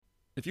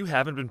If you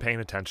haven't been paying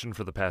attention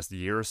for the past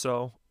year or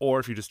so, or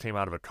if you just came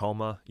out of a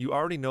coma, you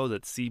already know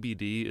that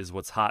CBD is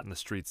what's hot in the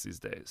streets these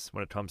days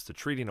when it comes to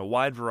treating a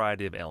wide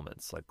variety of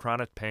ailments like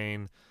chronic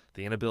pain,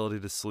 the inability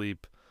to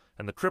sleep,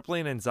 and the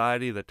crippling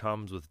anxiety that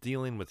comes with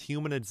dealing with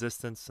human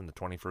existence in the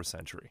 21st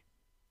century.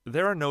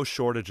 There are no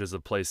shortages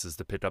of places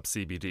to pick up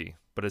CBD,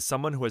 but as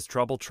someone who has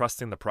trouble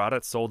trusting the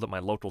product sold at my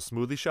local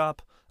smoothie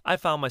shop, I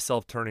found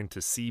myself turning to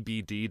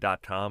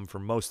CBD.com for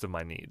most of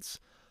my needs.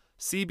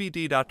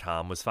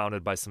 CBD.com was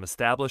founded by some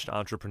established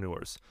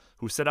entrepreneurs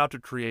who set out to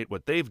create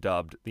what they've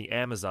dubbed the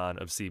Amazon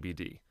of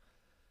CBD.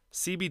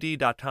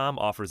 CBD.com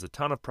offers a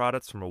ton of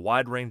products from a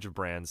wide range of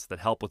brands that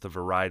help with a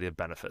variety of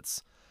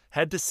benefits.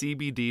 Head to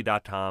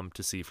CBD.com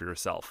to see for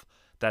yourself.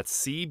 That's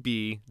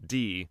CBDEE.com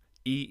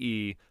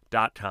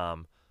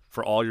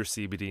for all your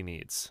CBD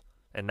needs.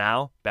 And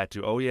now, back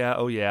to Oh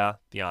Yeah,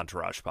 the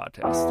Entourage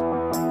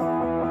podcast.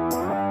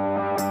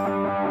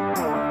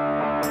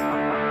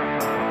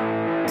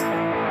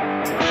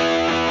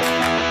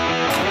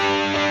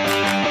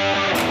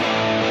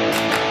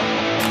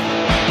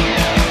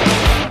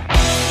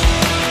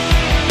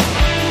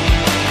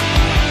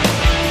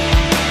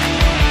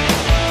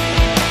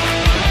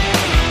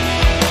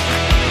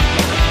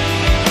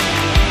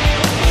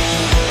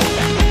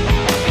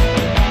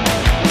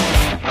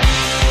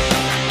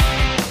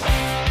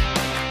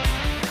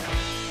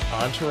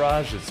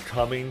 Entourage is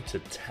coming to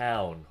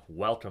town.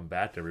 Welcome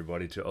back,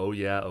 everybody, to Oh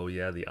Yeah,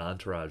 the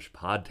Entourage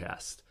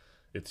podcast.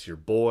 It's your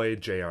boy,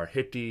 J.R.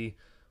 Hickey.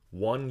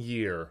 1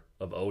 year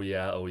of Oh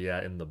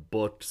Yeah in the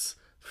books.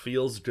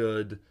 Feels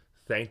good.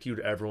 Thank you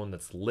to everyone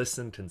that's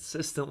listened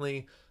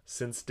consistently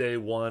since day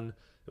one.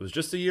 It was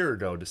just a year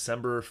ago,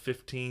 December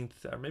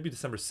 15th, or maybe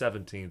December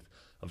 17th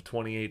of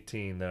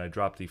 2018, that I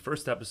dropped the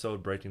first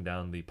episode breaking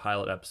down the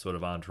pilot episode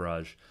of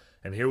Entourage.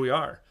 And here we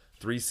are.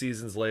 3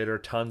 seasons later,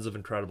 tons of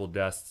incredible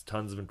guests,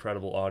 tons of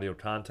incredible audio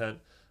content,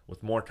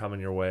 with more coming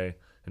your way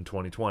in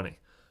 2020.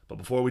 But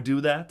before we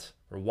do that,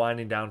 we're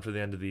winding down for the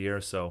end of the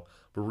year, so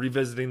we're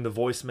revisiting the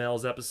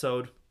voicemails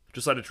episode.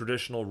 Just like a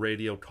traditional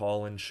radio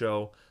call-in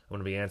show, I'm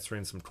going to be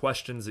answering some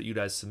questions that you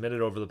guys submitted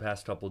over the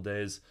past couple of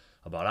days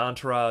about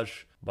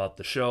Entourage, about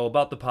the show,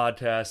 about the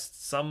podcast,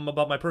 some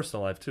about my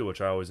personal life too,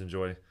 which I always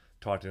enjoy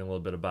talking a little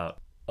bit about.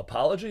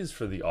 Apologies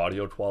for the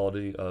audio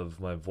quality of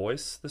my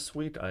voice this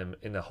week. I'm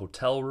in a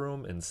hotel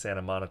room in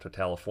Santa Monica,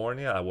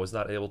 California. I was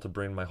not able to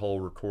bring my whole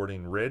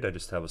recording rig. I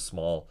just have a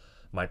small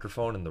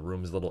microphone and the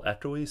room is a little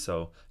echoey,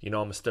 so you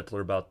know I'm a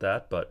stickler about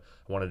that, but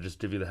I want to just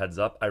give you the heads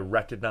up. I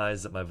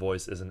recognize that my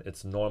voice isn't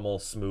its normal,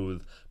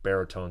 smooth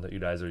baritone that you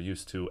guys are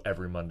used to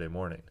every Monday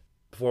morning.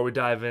 Before we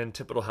dive in,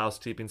 typical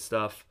housekeeping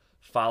stuff.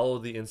 Follow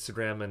the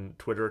Instagram and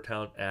Twitter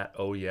account at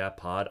Oh Yeah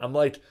Pod. I'm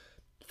like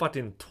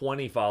fucking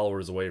 20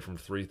 followers away from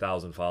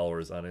 3,000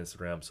 followers on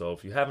Instagram. So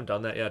if you haven't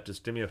done that yet,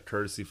 just give me a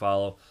courtesy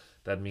follow.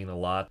 That'd mean a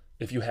lot.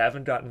 If you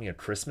haven't gotten me a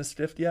Christmas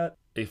gift yet,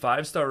 a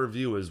 5-star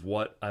review is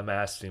what I'm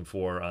asking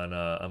for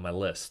on my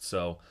list.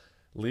 So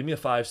leave me a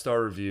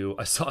 5-star review.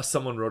 I saw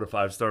someone wrote a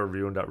 5-star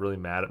review and got really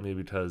mad at me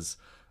because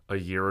a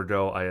year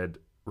ago I had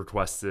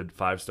requested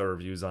 5-star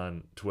reviews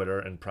on Twitter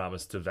and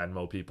promised to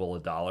Venmo people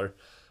 $1,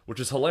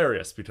 which is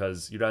hilarious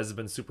because you guys have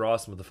been super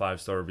awesome with the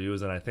 5-star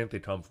reviews, and I think they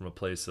come from a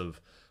place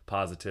of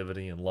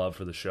positivity and love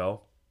for the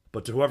show.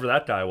 But to whoever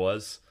that guy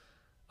was,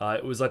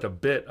 it was like a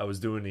bit I was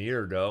doing a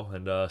year ago,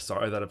 and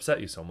sorry that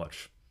upset you so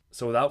much.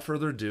 So without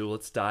further ado,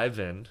 let's dive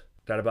in.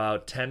 Got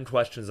about 10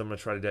 questions I'm going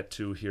to try to get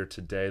to here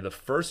today. The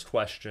first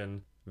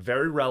question,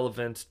 very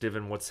relevant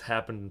given what's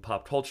happened in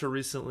pop culture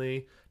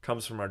recently,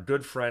 comes from our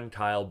good friend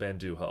Kyle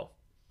Banduho.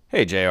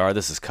 Hey JR,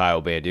 this is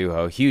Kyle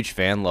Banduho. Huge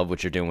fan, love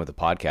what you're doing with the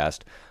podcast.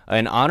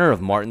 In honor of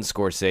Martin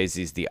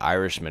Scorsese's The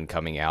Irishman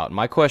coming out,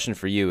 my question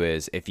for you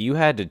is, if you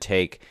had to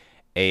take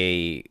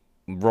a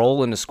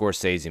role in a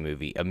Scorsese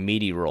movie, a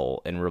meaty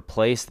role, and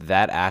replace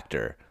that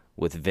actor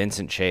with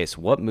Vincent Chase,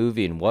 what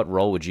movie and what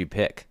role would you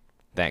pick?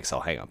 Thanks,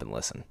 I'll hang up and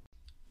listen.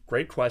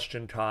 Great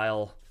question,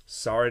 Kyle.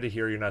 Sorry to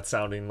hear you're not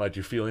sounding like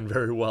you're feeling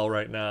very well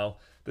right now.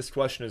 This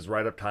question is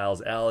right up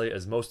Kyle's alley.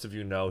 As most of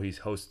you know, he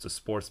hosts a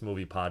sports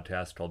movie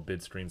podcast called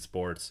Big Screen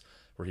Sports,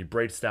 where he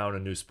breaks down a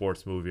new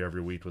sports movie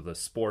every week with a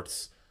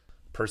sports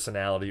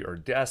personality or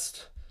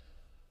guest.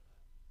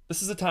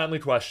 This is a timely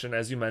question.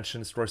 As you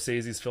mentioned,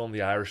 Scorsese's film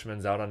The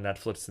Irishman's out on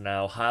Netflix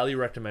now. Highly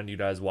recommend you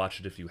guys watch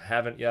it if you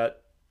haven't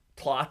yet.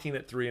 Clocking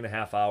at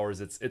 3.5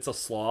 hours. It's a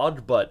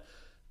slog, but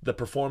the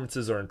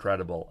performances are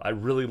incredible. I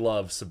really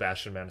love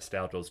Sebastian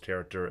Maniscalco's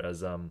character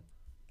as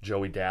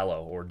Joey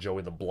Dallo, or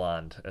Joey the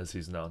Blonde, as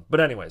he's known.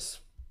 But anyways,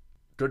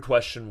 good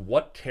question.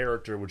 What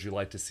character would you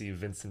like to see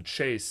Vincent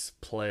Chase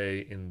play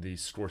in the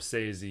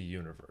Scorsese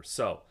universe?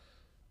 So,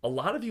 a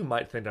lot of you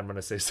might think I'm going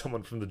to say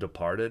someone from The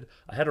Departed.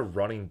 I had a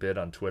running bit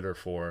on Twitter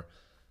for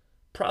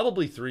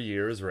probably 3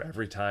 years where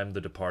every time The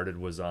Departed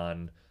was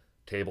on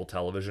cable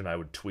television, I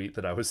would tweet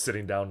that I was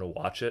sitting down to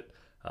watch it,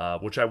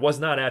 which I was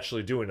not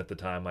actually doing at the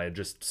time. I had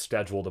just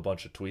scheduled a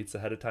bunch of tweets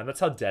ahead of time.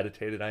 That's how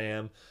dedicated I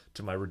am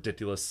to my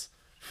ridiculous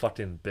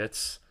fucking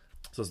bits.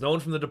 So it's no one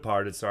from The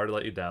Departed. Sorry to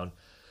let you down.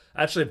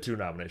 I actually have 2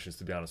 nominations,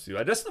 to be honest with you.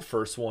 I guess the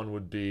first one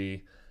would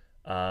be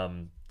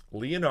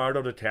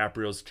Leonardo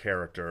DiCaprio's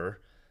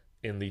character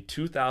in the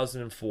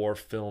 2004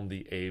 film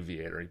The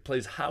Aviator. He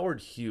plays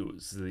Howard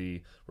Hughes,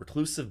 the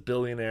reclusive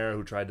billionaire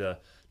who tried to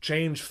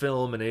change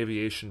film and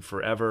aviation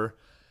forever.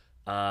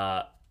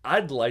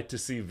 I'd like to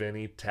see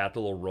Vinny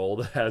tackle a role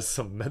that has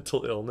some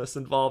mental illness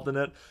involved in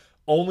it,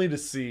 only to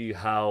see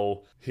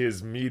how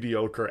his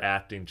mediocre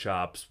acting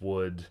chops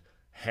would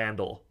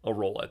handle a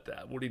role like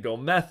that. Would he go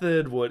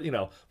method? Would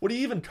he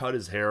even cut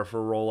his hair for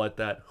a role like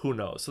that? Who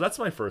knows? So that's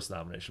my first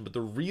nomination. But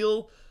the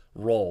real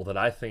role that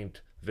I think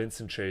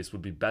Vincent Chase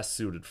would be best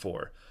suited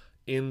for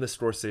in the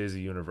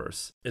Scorsese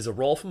universe is a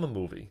role from a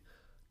movie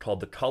called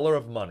The Color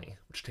of Money,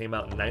 which came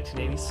out in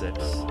 1986.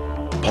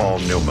 Paul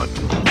Newman,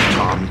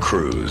 Tom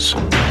Cruise,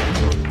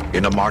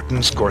 in a Martin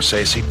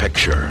Scorsese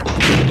picture.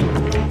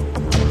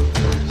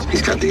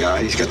 He's got the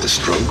eye, he's got the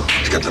stroke,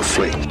 he's got the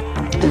fling.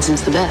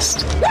 Vincent's the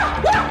best.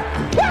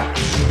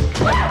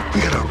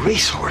 We got a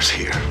racehorse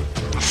here,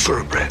 a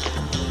thoroughbred.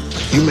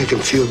 You make him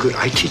feel good,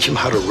 I teach him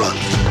how to run.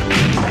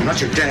 I'm not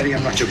your daddy,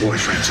 I'm not your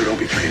boyfriend, so don't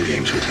be playing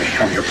games with me.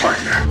 I'm your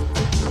partner.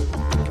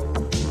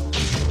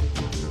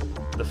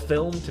 The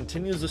film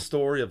continues the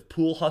story of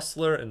pool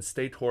hustler and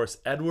state horse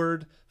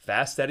Edward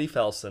Fast Eddie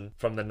Felson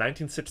from the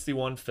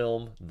 1961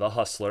 film The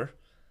Hustler,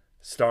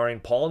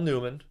 starring Paul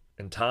Newman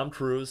and Tom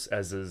Cruise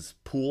as his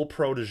pool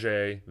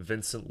protege,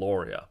 Vincent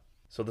Lauria.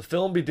 So the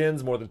film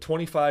begins more than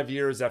 25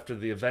 years after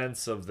the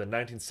events of the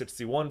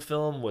 1961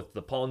 film with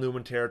the Paul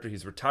Newman character.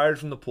 He's retired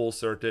from the pool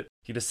circuit.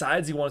 He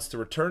decides he wants to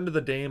return to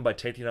the game by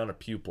taking on a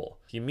pupil.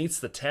 He meets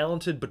the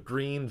talented but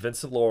green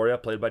Vincent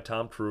Lauria, played by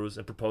Tom Cruise,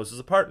 and proposes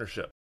a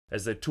partnership.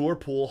 As they tour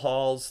pool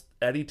halls,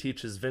 Eddie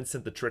teaches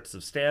Vincent the tricks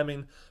of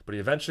stamming, but he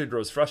eventually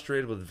grows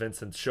frustrated with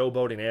Vincent's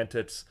showboating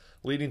antics,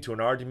 leading to an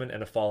argument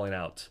and a falling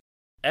out.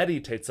 Eddie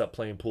takes up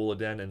playing pool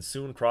again and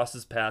soon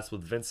crosses paths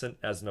with Vincent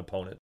as an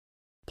opponent.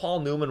 Paul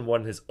Newman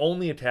won his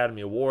only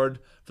Academy Award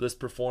for this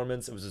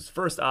performance. It was his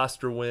first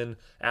Oscar win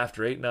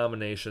after 8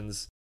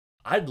 nominations.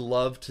 I'd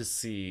love to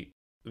see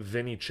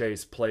Vinny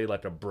Chase play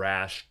like a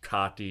brash,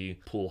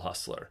 cocky pool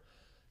hustler.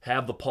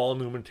 Have the Paul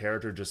Newman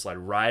character just like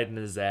riding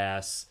his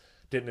ass,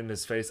 getting in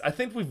his face. I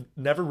think we've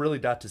never really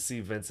got to see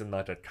Vince in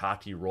like a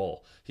cocky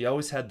role. He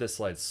always had this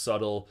like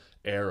subtle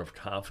air of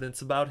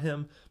confidence about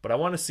him, but I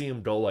want to see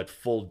him go like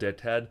full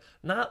dickhead.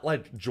 Not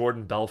like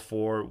Jordan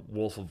Belfort,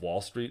 Wolf of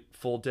Wall Street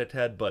full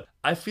dickhead, but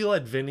I feel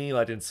like Vinny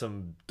like in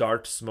some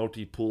dark,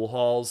 smoky pool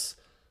halls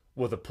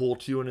with a pool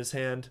cue in his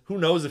hand. Who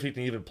knows if he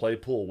can even play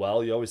pool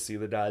well? You always see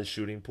the guys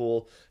shooting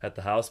pool at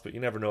the house, but you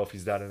never know if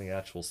he's got any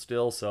actual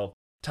skill. So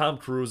Tom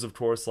Cruise, of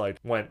course, like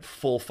went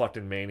full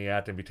fucking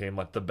maniac and became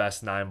like the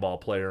best 9-ball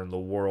player in the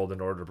world in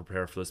order to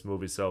prepare for this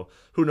movie. So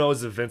who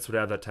knows if Vince would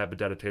have that type of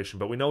dedication,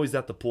 but we know he's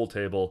at the pool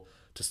table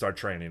to start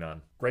training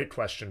on. Great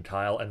question,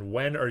 Kyle. And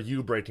when are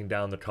you breaking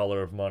down The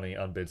Color of Money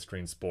on Big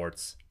Screen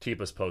Sports?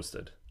 Keep us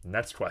posted.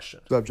 Next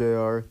question. What's up,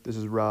 JR? This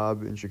is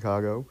Rob in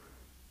Chicago.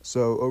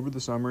 So over the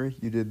summer,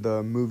 you did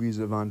the Movies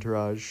of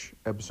Entourage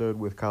episode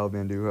with Kyle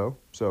Banduho.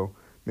 So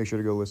make sure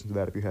to go listen to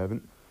that if you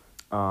haven't,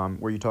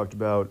 where you talked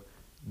about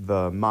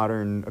the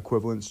modern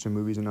equivalents to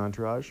movies in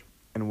Entourage.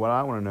 And what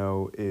I want to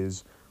know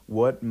is,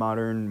 what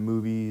modern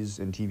movies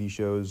and TV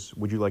shows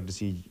would you like to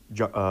see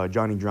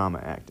Johnny Drama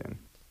act in?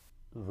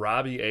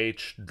 Robbie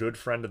H., good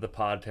friend of the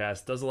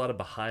podcast, does a lot of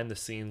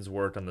behind-the-scenes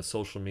work on the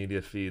social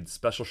media feeds.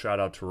 Special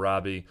shout-out to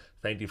Robbie.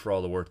 Thank you for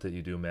all the work that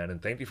you do, man,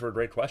 and thank you for a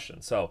great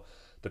question. So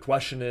the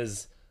question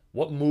is,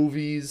 what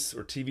movies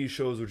or TV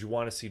shows would you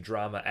want to see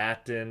Drama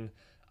act in?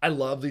 I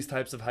love these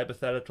types of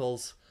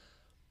hypotheticals.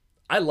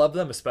 I love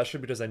them, especially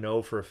because I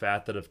know for a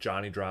fact that if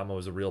Johnny Drama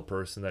was a real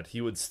person, that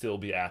he would still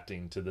be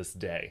acting to this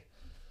day.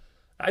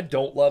 I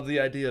don't love the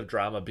idea of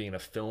Drama being a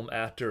film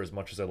actor as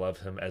much as I love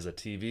him as a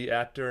TV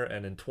actor.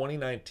 And in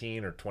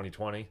 2019 or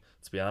 2020,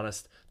 let's be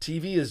honest,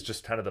 TV is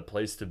just kind of the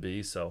place to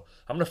be. So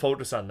I'm going to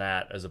focus on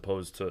that as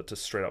opposed to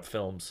straight up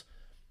films.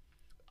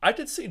 I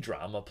could see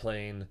Drama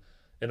playing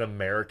an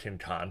American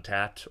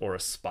Contact or a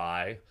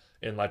spy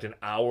in like an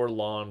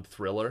hour-long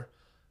thriller,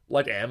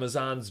 like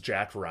Amazon's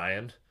Jack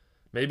Ryan.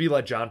 Maybe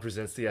like John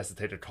Krasinski has to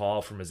take a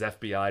call from his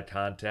FBI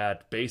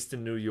contact based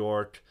in New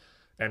York,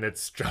 and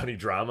it's Johnny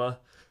Drama.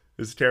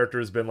 His character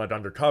has been like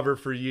undercover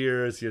for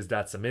years. He has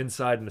got some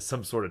insight into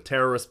some sort of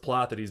terrorist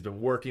plot that he's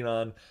been working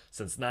on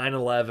since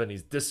 9/11.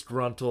 He's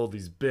disgruntled,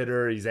 he's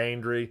bitter, he's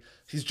angry.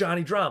 He's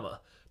Johnny Drama.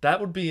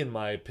 That would be, in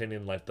my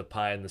opinion, like the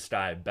pie in the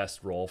sky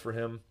best role for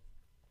him.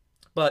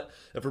 But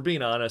if we're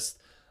being honest,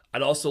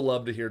 I'd also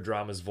love to hear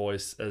Drama's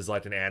voice as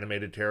like an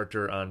animated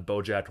character on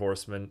BoJack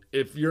Horseman.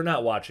 If you're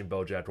not watching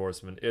BoJack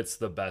Horseman, it's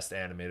the best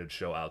animated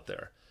show out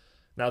there.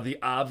 Now, the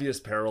obvious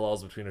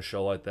parallels between a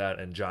show like that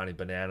and Johnny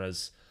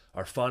Bananas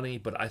are funny,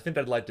 but I think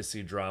I'd like to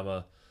see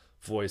Drama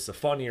voice a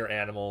funnier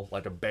animal,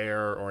 like a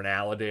bear or an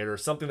alligator,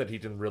 something that he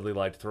can really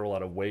like throw a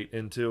lot of weight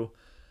into.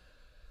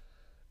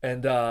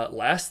 And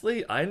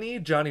lastly, I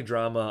need Johnny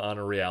Drama on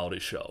a reality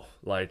show,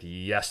 like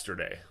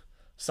yesterday.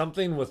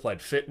 Something with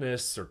like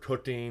fitness or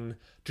cooking.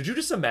 Could you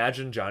just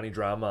imagine Johnny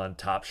Drama on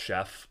Top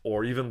Chef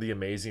or even The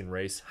Amazing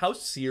Race? How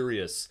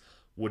serious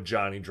would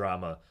Johnny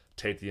Drama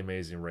take the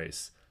Amazing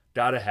Race?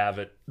 Gotta have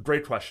it.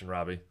 Great question,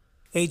 Robbie.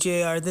 Hey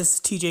JR, this is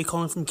TJ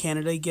calling from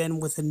Canada again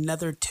with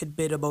another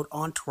tidbit about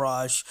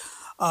Entourage.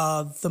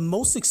 The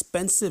most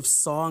expensive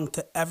song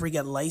to ever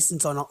get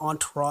licensed on an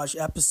Entourage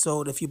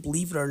episode, if you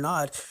believe it or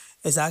not,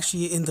 is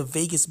actually in the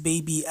Vegas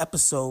Baby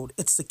episode.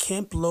 It's the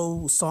Camp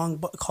Lo song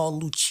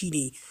called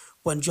Lucchini.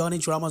 When Johnny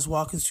Drama's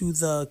walking through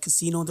the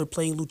casino and they're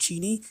playing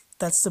Lucchini,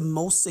 that's the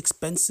most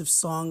expensive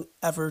song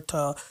ever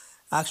to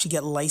actually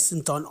get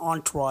licensed on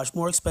Entourage.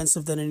 More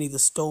expensive than any of the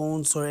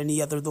Stones or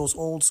any other those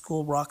old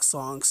school rock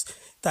songs.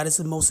 That is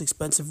the most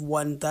expensive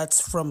one.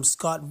 That's from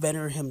Scott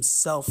Venner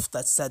himself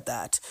that said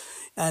that.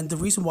 And the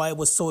reason why it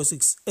was so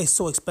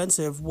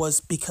expensive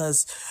was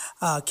because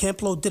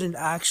Camp Lo didn't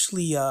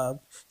actually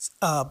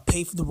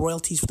pay for the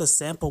royalties for the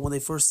sample when they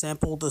first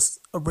sampled this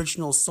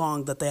original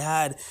song that they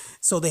had.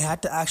 So they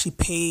had to actually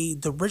pay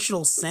the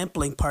original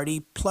sampling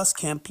party plus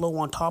Camp Lo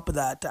on top of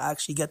that to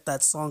actually get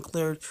that song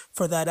cleared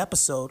for that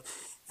episode.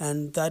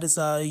 And that is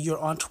your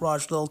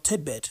Entourage little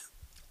tidbit.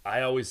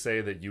 I always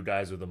say that you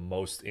guys are the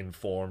most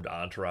informed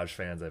Entourage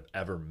fans I've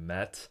ever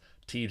met.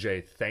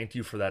 TJ, thank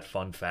you for that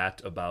fun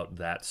fact about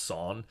that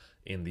song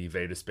in the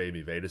Vegas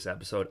Baby Vegas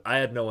episode. I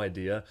had no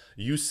idea.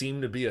 You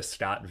seem to be a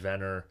Scott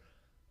Venner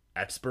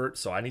expert,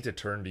 so I need to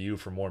turn to you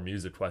for more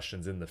music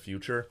questions in the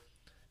future.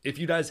 If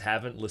you guys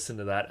haven't listened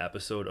to that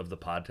episode of the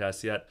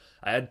podcast yet,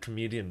 I had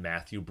comedian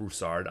Matthew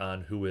Broussard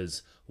on, who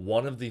is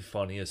one of the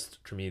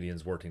funniest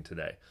comedians working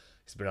today.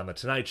 He's been on The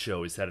Tonight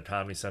Show. He's had a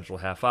Comedy Central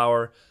half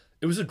hour.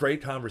 It was a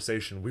great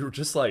conversation. We were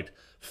just like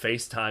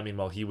FaceTiming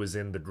while he was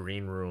in the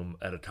green room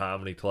at a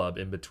comedy club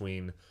in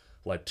between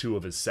like two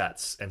of his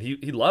sets. And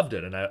he loved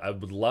it. And I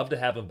would love to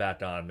have him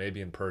back on, maybe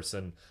in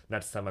person,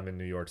 next time I'm in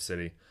New York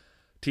City.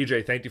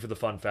 TJ, thank you for the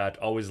fun fact.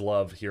 Always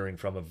love hearing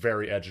from a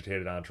very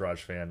educated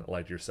Entourage fan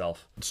like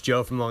yourself. It's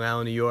Joe from Long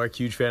Island, New York.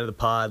 Huge fan of the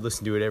pod.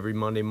 Listen to it every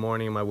Monday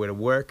morning on my way to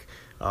work.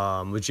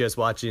 Was just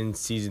watching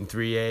season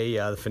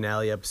 3A, the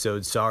finale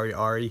episode, Sorry,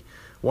 Ari.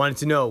 Wanted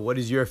to know, what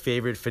is your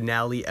favorite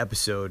finale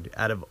episode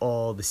out of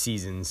all the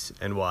seasons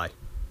and why?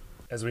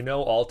 As we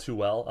know all too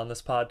well on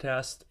this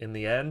podcast, in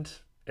the end,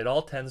 it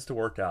all tends to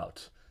work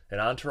out.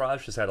 And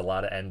Entourage has had a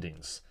lot of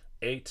endings.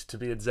 8 to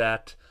be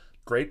exact.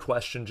 Great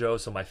question, Joe.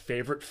 So my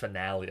favorite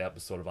finale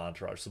episode of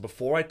Entourage. So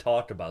before I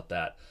talk about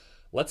that,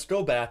 let's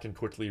go back and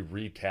quickly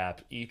recap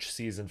each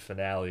season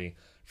finale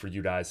for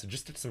you guys. So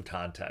just to get some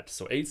context.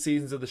 So 8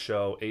 seasons of the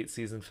show, 8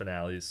 season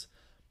finales.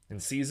 In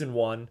season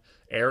 1,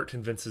 Eric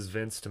convinces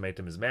Vince to make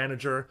him his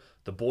manager.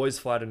 The boys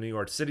fly to New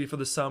York City for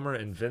the summer,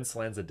 and Vince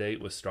lands a date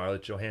with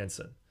Scarlett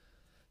Johansson.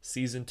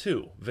 Season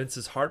 2, Vince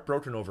is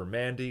heartbroken over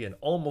Mandy and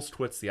almost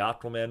quits the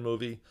Aquaman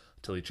movie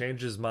until he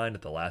changes his mind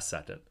at the last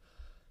second.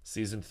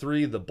 Season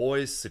 3, the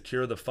boys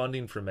secure the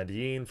funding for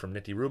Medellin from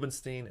Nicky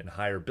Rubenstein and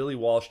hire Billy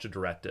Walsh to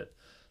direct it.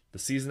 The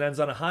season ends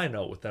on a high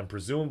note, with them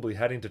presumably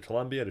heading to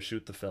Colombia to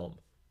shoot the film.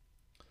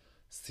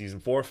 Season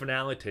 4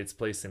 finale takes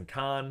place in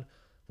Cannes.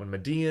 When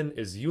Medellin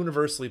is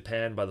universally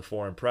panned by the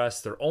foreign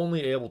press, they're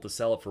only able to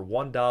sell it for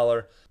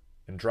 $1,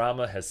 and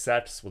Drama has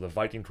sex with a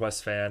Viking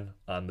Quest fan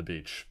on the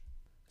beach.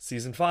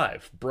 Season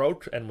 5,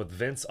 broke and with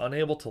Vince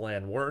unable to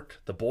land work,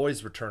 the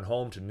boys return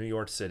home to New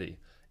York City.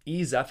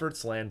 E's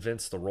efforts land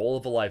Vince the role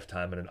of a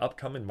lifetime in an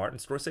upcoming Martin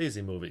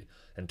Scorsese movie,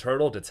 and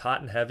Turtle gets hot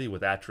and heavy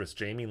with actress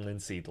Jamie Lynn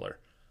Sigler.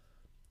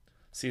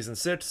 Season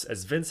 6,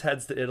 as Vince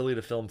heads to Italy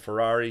to film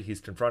Ferrari, he's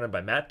confronted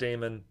by Matt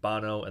Damon,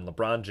 Bono, and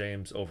LeBron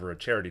James over a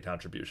charity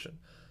contribution.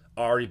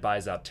 Ari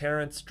buys out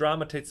Terrence,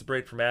 Drama takes a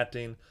break from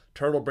acting,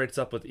 Turtle breaks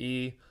up with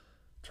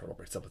Turtle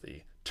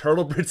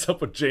breaks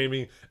up with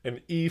Jamie,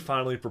 and E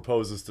finally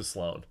proposes to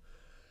Sloane.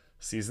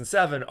 Season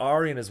 7,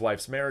 Ari and his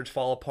wife's marriage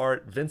fall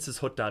apart. Vince is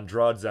hooked on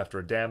drugs after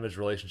a damaged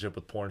relationship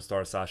with porn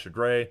star Sasha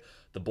Grey.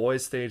 The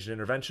boys stage an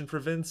intervention for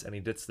Vince, and he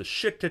gets the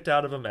shit kicked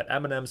out of him at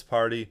Eminem's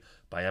party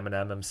by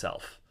Eminem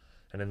himself.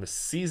 And in the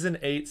Season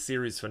 8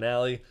 series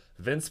finale,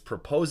 Vince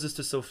proposes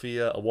to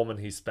Sophia, a woman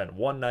he spent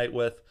one night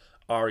with.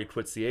 Ari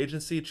quits the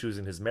agency,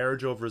 choosing his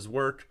marriage over his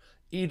work.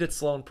 E gets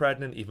Sloane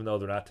pregnant, even though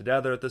they're not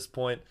together at this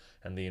point.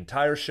 And the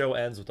entire show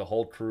ends with the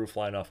whole crew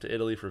flying off to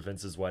Italy for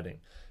Vince's wedding.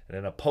 And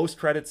in a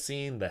post-credit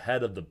scene, the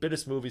head of the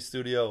biggest movie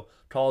studio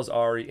calls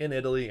Ari in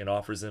Italy and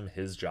offers him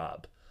his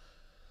job.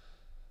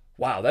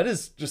 Wow, that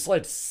is just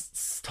like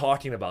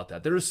talking about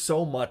that. There is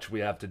so much we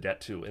have to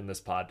get to in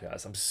this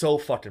podcast. I'm so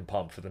fucking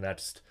pumped for the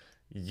next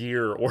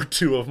year or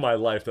two of my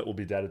life that will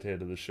be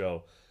dedicated to the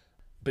show.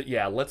 But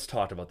yeah, let's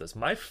talk about this.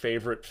 My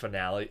favorite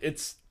finale,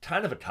 it's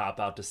kind of a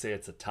cop-out to say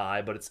it's a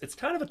tie, but it's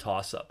kind of a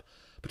toss-up.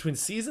 Between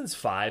seasons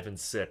 5 and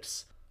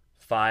 6,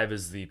 5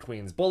 is the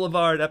Queens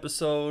Boulevard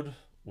episode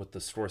with the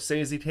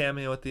Scorsese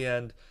cameo at the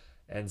end,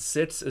 and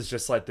 6 is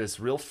just like this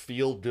real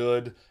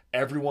feel-good,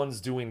 everyone's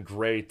doing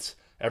great,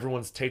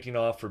 everyone's taking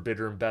off for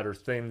bigger and better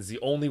things. The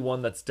only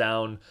one that's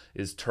down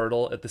is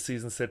Turtle at the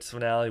season 6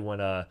 finale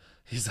when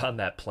he's on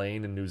that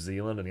plane in New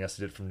Zealand and he has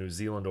to get from New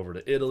Zealand over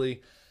to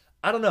Italy.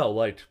 I don't know,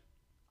 like,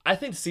 I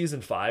think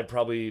season 5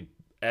 probably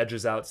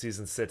edges out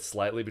season 6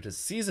 slightly because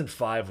season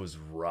 5 was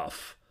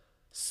rough.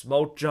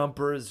 smoke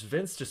jumpers,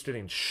 Vince just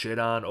getting shit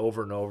on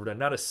over and over, and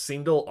not a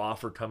single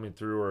offer coming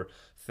through or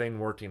thing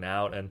working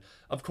out. And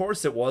of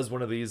course it was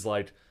one of these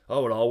like,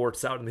 oh, it all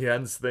works out in the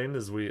end thing,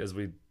 as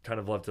we kind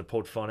of love to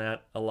poke fun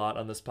at a lot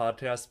on this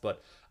podcast.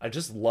 But I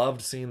just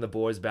loved seeing the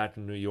boys back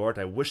in New York.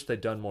 I wish they'd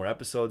done more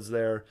episodes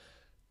there.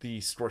 The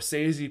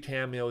Scorsese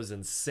cameo is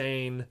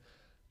insane.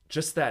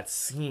 Just that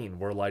scene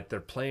where like they're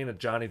playing at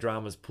Johnny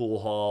Drama's pool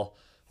hall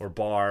or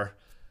bar,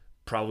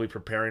 probably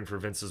preparing for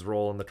Vince's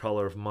role in The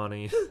Color of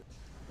Money.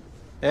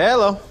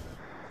 Hello.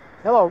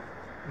 Hello,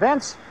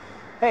 Vince.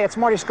 Hey, it's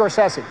Marty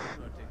Scorsese.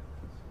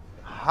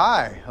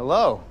 Hi.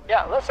 Hello.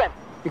 Yeah, listen.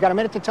 You got a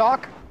minute to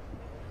talk?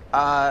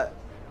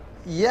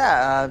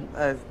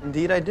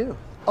 Indeed I do.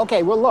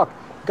 Okay, well, look.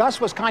 Gus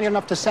was kind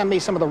enough to send me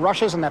some of the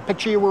rushes in that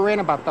picture you were in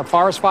about the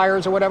forest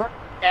fires or whatever.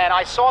 And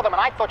I saw them,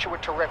 and I thought you were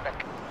terrific.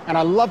 And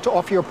I'd love to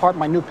offer you a part in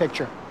my new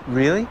picture.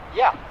 Really?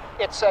 Yeah.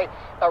 It's a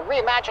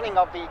reimagining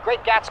of The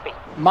Great Gatsby.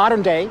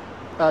 Modern day,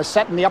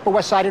 set in the Upper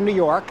West Side of New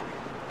York.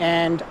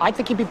 And I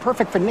think you'd be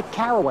perfect for Nick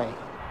Carraway.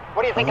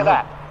 What do you think of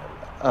that?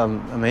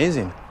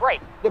 Amazing.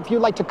 Great. If you'd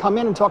like to come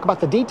in and talk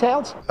about the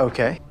details.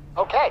 Okay.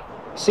 Okay.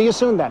 See you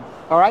soon then.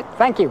 All right?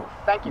 Thank you.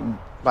 Thank you.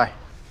 Bye.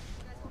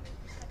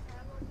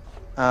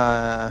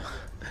 I'm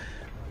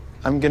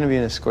gonna be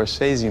in a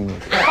Scorsese movie.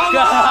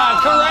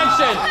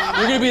 Correction!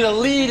 You're gonna be the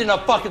lead in a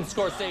fucking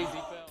Scorsese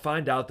film.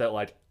 Find out that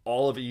like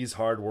all of E's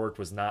hard work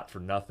was not for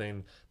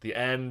nothing. The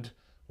end,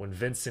 when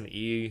Vince and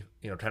E,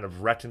 kind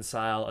of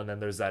reconcile, and then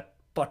there's that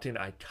fucking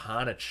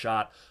iconic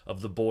shot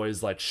of the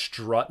boys like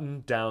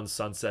strutting down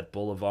Sunset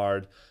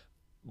Boulevard,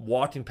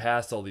 walking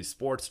past all these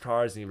sports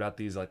cars, and you've got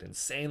these like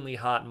insanely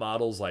hot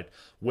models like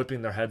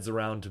whipping their heads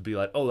around to be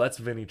like, oh, that's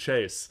Vinny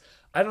Chase.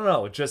 I don't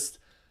know, it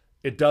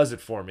does it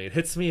for me. It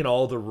hits me in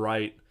all the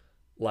right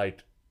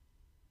like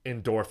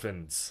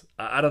endorphins.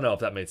 I don't know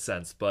if that made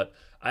sense, but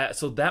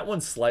so that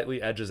one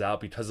slightly edges out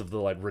because of the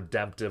like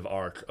redemptive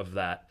arc of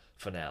that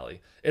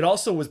finale. It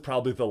also was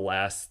probably the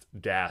last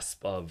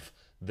gasp of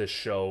this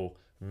show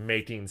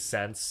making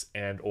sense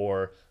and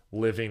or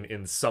living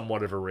in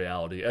somewhat of a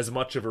reality, as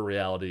much of a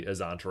reality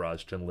as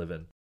Entourage can live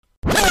in.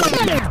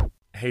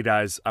 Hey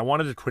guys, I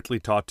wanted to quickly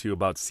talk to you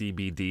about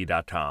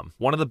CBD.com.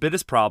 One of the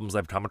biggest problems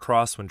I've come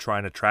across when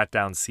trying to track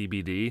down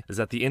CBD is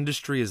that the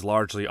industry is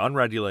largely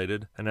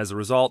unregulated, and as a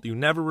result, you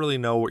never really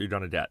know what you're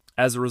going to get.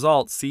 As a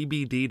result,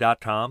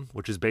 CBD.com,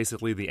 which is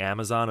basically the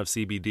Amazon of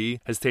CBD,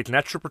 has taken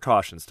extra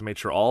precautions to make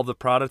sure all of the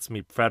products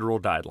meet federal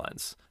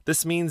guidelines.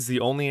 This means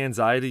the only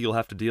anxiety you'll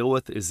have to deal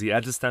with is the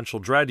existential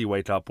dread you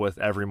wake up with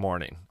every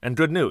morning. And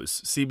good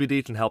news,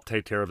 CBD can help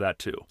take care of that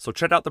too. So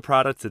check out the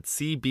products at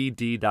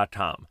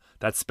CBD.com.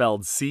 That's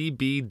spelled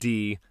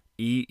CBDEE.com.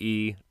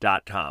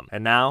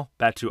 And now,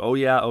 back to Oh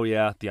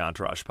Yeah, the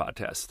Entourage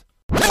podcast.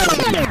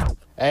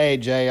 Hey,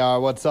 JR,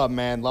 what's up,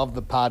 man? Love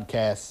the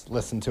podcast.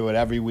 Listen to it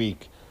every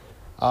week.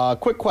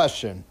 Quick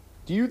question.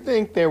 Do you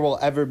think there will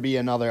ever be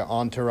another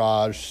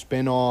Entourage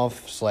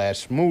spin-off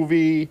 /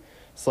 movie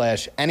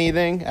 /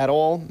 anything at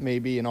all?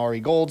 Maybe an Ari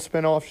Gold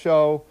spin-off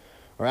show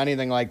or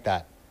anything like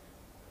that?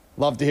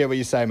 Love to hear what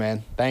you say,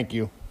 man. Thank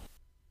you.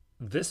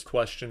 This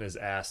question is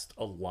asked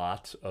a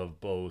lot of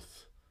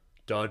both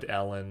Doug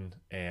Ellen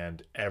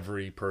and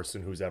every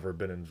person who's ever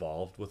been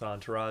involved with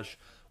Entourage.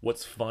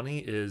 What's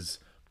funny is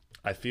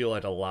I feel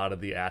like a lot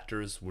of the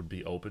actors would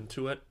be open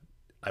to it.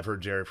 I've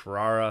heard Jerry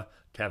Ferrara,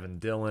 Kevin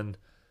Dillon,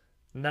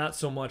 not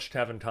so much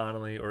Kevin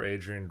Connolly or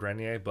Adrian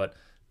Grenier, but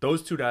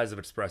those two guys have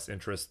expressed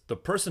interest. The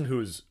person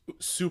who's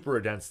super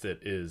against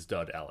it is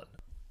Doug Ellen.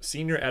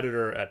 Senior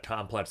editor at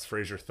Complex,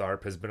 Fraser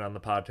Tharp, has been on the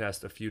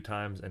podcast a few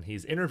times, and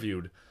he's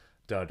interviewed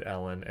Doug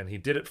Ellen, and he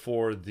did it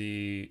for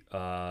the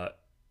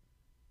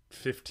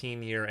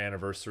 15-year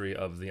anniversary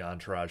of the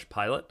Entourage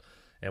pilot.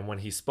 And when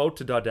he spoke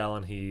to Doug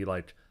Ellen, he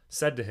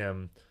said to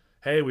him,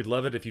 hey, we'd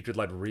love it if you could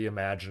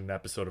reimagine an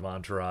episode of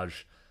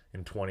Entourage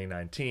in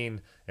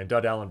 2019. And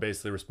Doug Ellen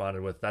basically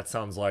responded with, that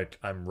sounds like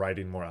I'm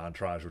writing more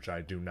Entourage, which I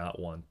do not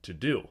want to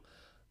do.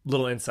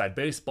 Little inside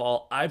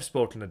baseball, I've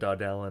spoken to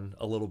Doug Ellen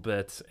a little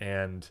bit,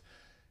 and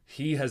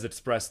he has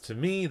expressed to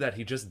me that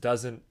he just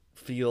doesn't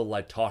feel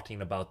like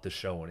talking about the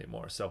show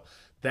anymore. So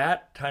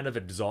that kind of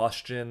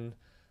exhaustion,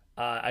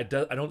 I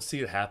don't see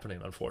it happening,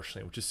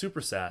 unfortunately, which is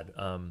super sad.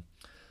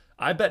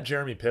 I bet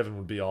Jeremy Piven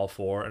would be all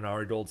for an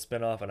Ari Gold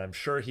spinoff, and I'm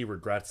sure he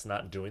regrets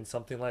not doing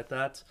something like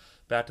that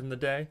back in the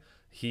day.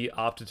 He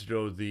opted to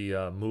go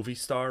the movie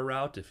star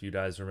route, if you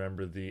guys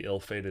remember the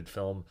ill-fated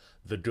film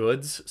The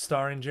Goods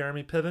starring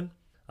Jeremy Piven,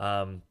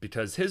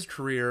 because his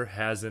career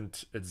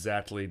hasn't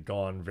exactly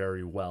gone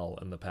very well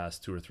in the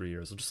past 2 or 3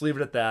 years. I'll just leave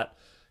it at that.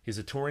 He's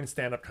a touring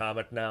stand-up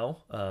comic now.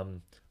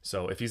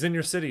 So if he's in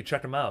your city,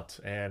 check him out.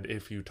 And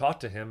if you talk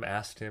to him,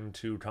 ask him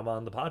to come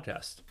on the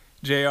podcast.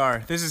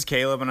 JR, this is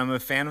Caleb, and I'm a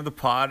fan of the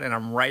pod, and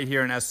I'm right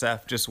here in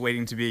SF just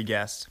waiting to be a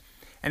guest.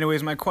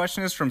 Anyways, my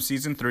question is from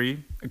Season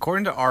 3.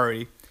 According to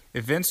Ari,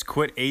 if Vince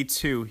quit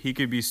A2, he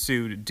could be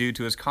sued due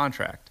to his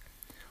contract.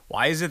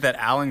 Why is it that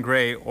Alan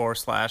Gray or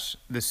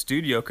 / the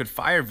studio could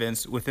fire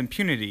Vince with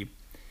impunity?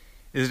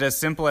 Is it as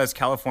simple as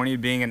California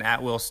being an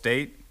at-will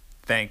state?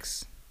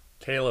 Thanks.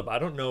 Caleb, I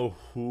don't know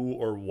who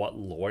or what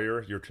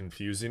lawyer you're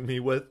confusing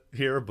me with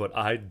here, but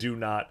I do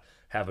not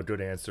have a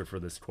good answer for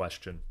this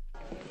question.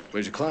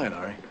 Where's your client,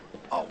 Ari?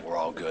 Oh, we're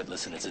all good.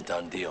 Listen, it's a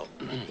done deal.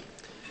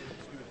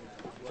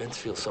 Vince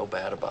feels so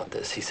bad about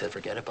this. He said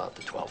forget about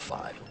the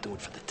 12-5. He'll do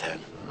it for the 10.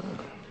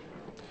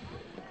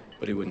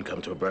 But he wouldn't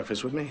come to a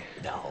breakfast with me?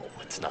 No,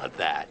 it's not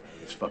that.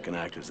 These fucking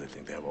actors, they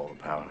think they have all the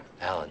power.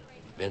 Alan,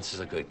 Vince is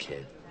a good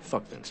kid.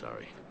 Fuck Vince,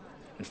 Ari.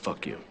 And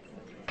fuck you.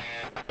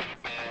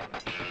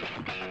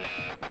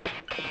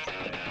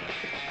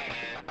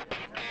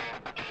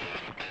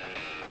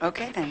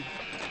 Okay, then.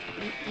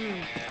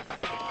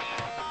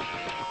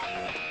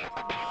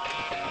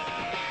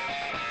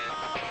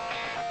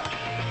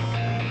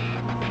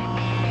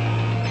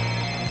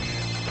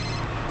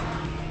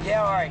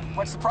 Yeah, all right.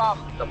 What's the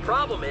problem? The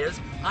problem is,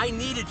 I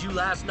needed you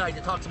last night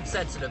to talk some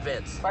sense into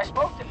Vince. I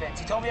spoke to Vince.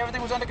 He told me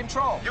everything was under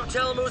control. You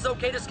tell him it was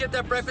okay to skip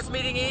that breakfast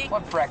meeting, E?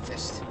 What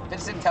breakfast?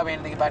 Vince didn't tell me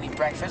anything about any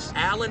breakfast.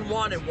 Alan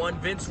wanted one.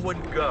 Vince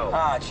wouldn't go.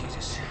 Oh,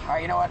 Jesus. All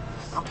right, you know what?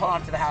 I'm pulling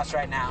up to the house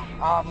right now.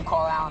 I'll have him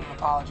call Alan and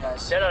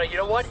apologize. No, you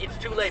know what? It's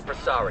too late for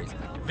sorries.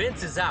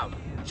 Vince is out.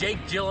 Jake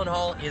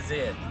Gyllenhaal is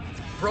in.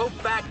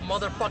 Brokeback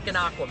motherfucking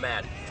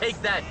Aquaman.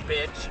 Take that,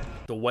 bitch.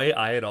 The way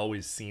I had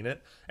always seen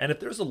it, and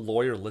if there's a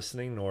lawyer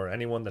listening or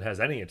anyone that has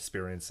any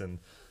experience in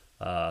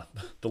the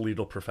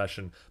legal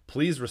profession,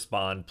 please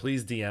respond.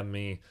 Please DM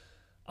me.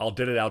 I'll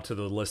get it out to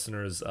the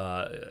listeners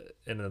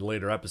in a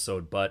later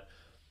episode. But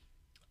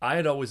I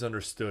had always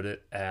understood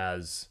it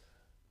as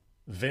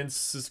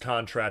Vince's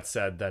contract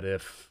said that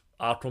if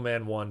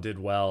Aquaman 1 did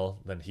well,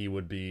 then he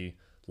would be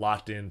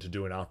locked into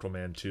doing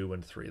Aquaman 2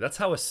 and 3. That's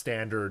how a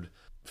standard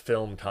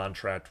film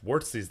contract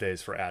works these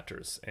days for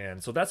actors.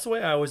 And so that's the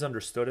way I always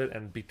understood it.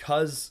 And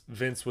because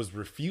Vince was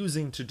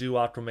refusing to do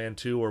Aquaman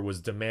 2 or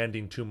was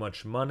demanding too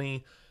much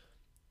money,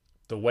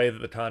 the way that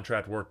the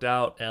contract worked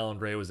out, Alan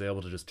Gray was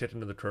able to just kick him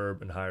to the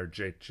curb and hire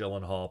Jake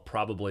Gyllenhaal,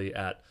 probably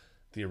at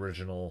the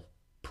original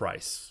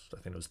price.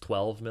 I think it was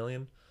 $12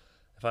 million,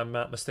 if I'm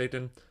not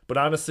mistaken. But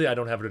honestly, I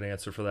don't have a good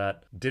answer for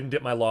that. Didn't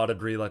get my law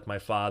degree like my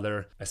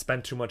father. I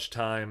spent too much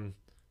time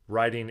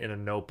writing in a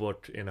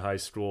notebook in high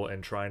school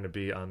and trying to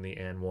be on the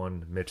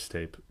AND1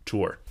 mixtape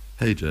tour.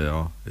 Hey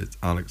JR, it's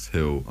Alex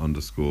Hill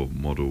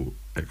 _model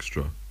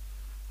extra.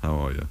 How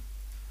are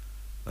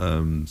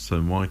you?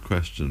 So my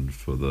question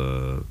for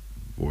the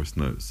voice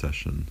note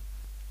session,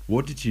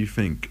 what did you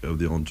think of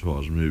the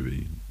Entourage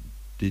movie?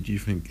 Did you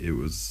think it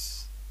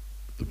was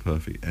the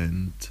perfect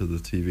end to the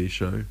TV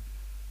show?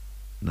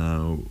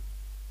 Now,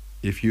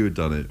 if you had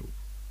done it,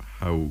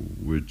 how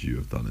would you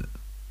have done it?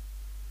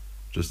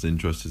 Just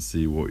interested to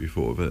see what you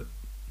thought of it.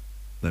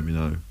 Let me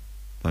know.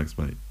 Thanks,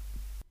 mate.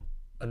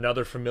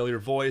 Another familiar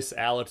voice.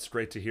 Alex,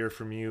 great to hear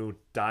from you.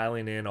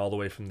 Dialing in all the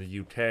way from the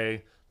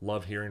UK.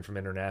 Love hearing from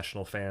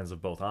international fans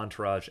of both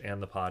Entourage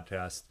and the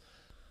podcast.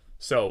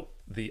 So,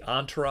 the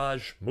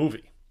Entourage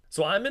movie.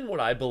 So I'm in what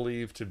I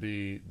believe to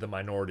be the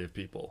minority of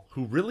people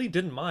who really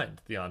didn't mind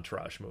the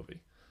Entourage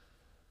movie.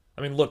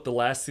 I mean, look, the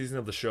last season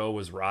of the show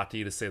was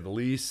rocky, to say the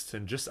least.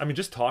 And just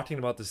talking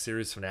about the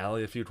series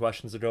finale a few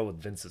questions ago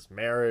with Vince's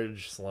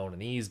marriage, Sloane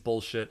and E's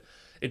bullshit,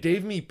 it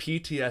gave me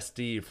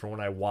PTSD for when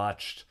I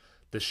watched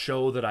the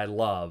show that I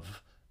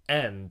love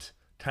end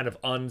kind of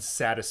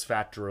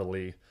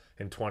unsatisfactorily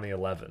in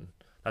 2011.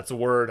 That's a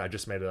word, I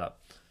just made it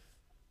up.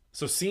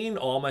 So seeing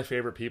all my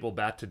favorite people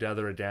back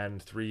together again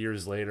 3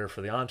 years later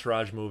for the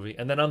Entourage movie,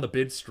 and then on the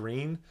big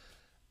screen,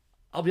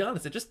 I'll be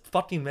honest, it just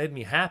fucking made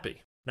me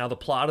happy. Now, the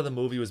plot of the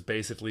movie was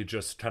basically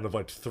just kind of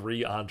like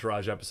 3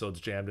 Entourage episodes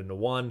jammed into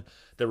one.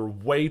 There were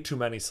way too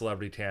many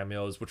celebrity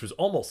cameos, which was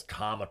almost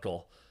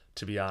comical,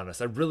 to be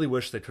honest. I really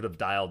wish they could have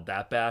dialed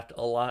that back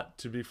a lot,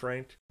 to be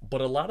frank.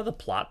 But a lot of the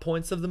plot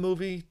points of the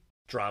movie,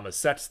 drama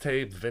sex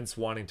tape, Vince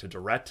wanting to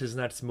direct his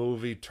next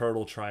movie,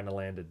 Turtle trying to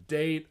land a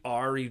date,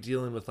 Ari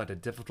dealing with like a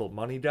difficult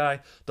money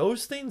guy,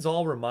 those things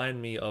all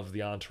remind me of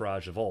the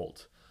Entourage of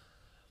old.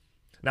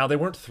 Now, they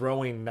weren't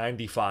throwing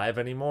 95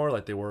 anymore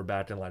like they were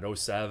back in like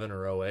 07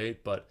 or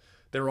 08, but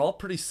they were all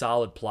pretty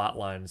solid plot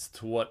lines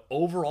to what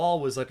overall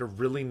was like a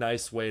really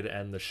nice way to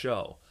end the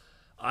show.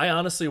 I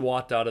honestly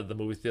walked out of the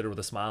movie theater with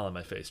a smile on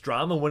my face.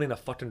 Drama winning a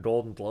fucking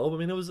Golden Globe, I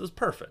mean, it was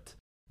perfect.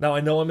 Now,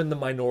 I know I'm in the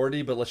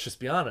minority, but let's just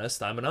be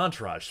honest, I'm an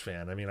Entourage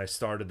fan. I mean, I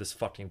started this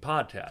fucking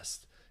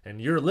podcast, and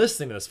you're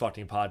listening to this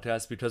fucking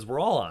podcast because we're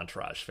all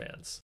Entourage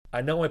fans.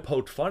 I know I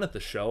poked fun at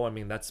the show, I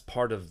mean, that's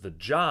part of the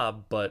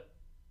job, but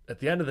at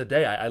the end of the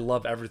day, I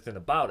love everything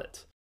about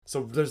it.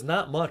 So there's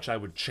not much I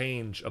would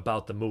change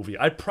about the movie.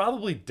 I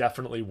probably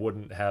definitely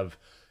wouldn't have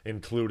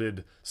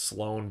included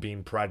Sloane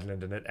being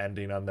pregnant and it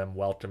ending on them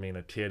welcoming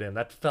a kid in.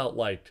 That felt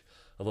like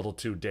a little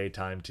too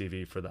daytime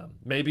TV for them.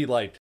 Maybe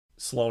like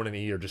Sloane and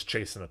E are just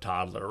chasing a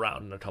toddler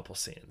around in a couple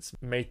scenes.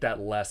 Make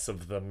that less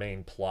of the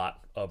main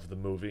plot of the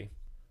movie.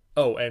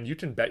 Oh, and you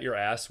can bet your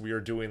ass we are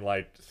doing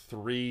like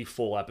 3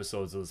 full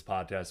episodes of this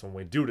podcast when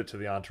we do it to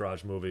the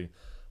Entourage movie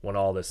when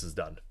all this is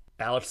done.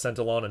 Alex sent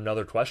along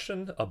another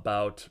question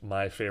about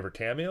my favorite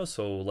cameo,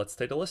 so let's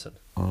take a listen.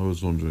 I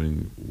was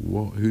wondering,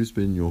 who's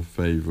been your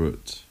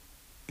favourite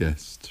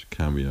guest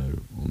cameo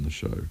on the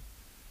show.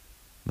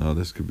 Now,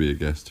 this could be a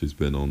guest who's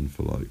been on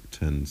for like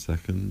 10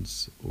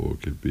 seconds, or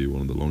it could be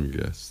one of the longer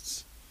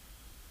guests.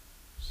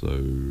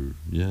 So,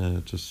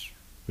 yeah, just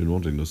been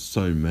wondering, there's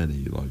so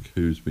many, like,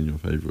 who's been your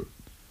favourite?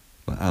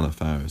 Like, Anna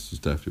Faris was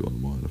definitely one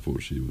of mine. I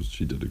thought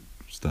she did a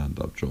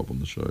stand-up job on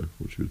the show,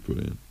 what she was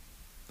putting in.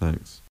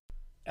 Thanks.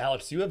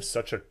 Alex, you have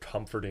such a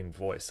comforting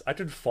voice. I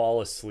could fall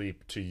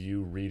asleep to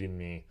you reading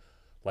me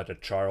like a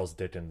Charles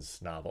Dickens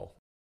novel.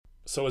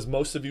 So as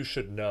most of you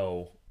should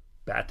know,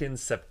 back in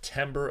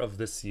September of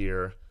this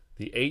year,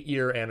 the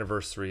 8-year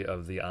anniversary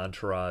of the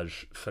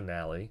Entourage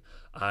finale,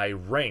 I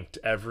ranked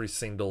every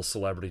single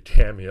celebrity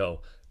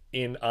cameo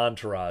in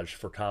Entourage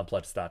for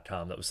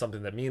Complex.com. That was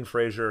something that me and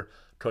Fraser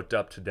cooked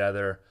up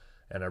together,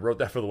 and I wrote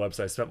that for the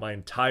website. I spent my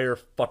entire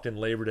fucking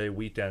Labor Day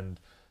weekend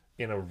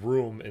in a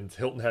room in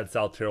Hilton Head,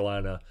 South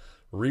Carolina,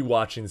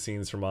 rewatching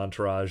scenes from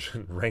Entourage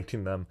and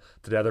ranking them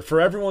together for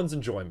everyone's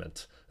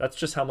enjoyment. That's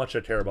just how much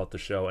I care about the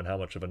show and how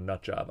much of a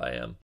nut job I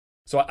am.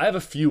 So I have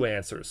a few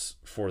answers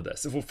for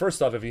this. Well,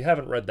 first off, if you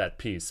haven't read that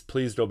piece,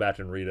 please go back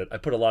and read it. I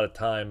put a lot of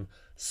time,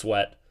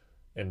 sweat,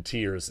 and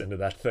tears into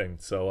that thing.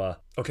 So,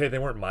 okay, they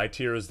weren't my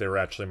tears. They were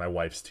actually my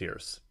wife's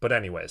tears. But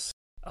anyways,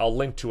 I'll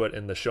link to it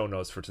in the show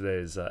notes for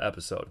today's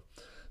episode.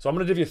 So I'm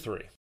going to give you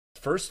 3.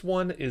 First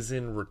one is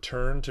in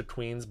Return to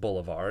Queens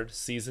Boulevard,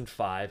 Season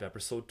 5,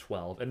 Episode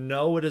 12. And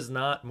no, it is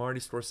not Marty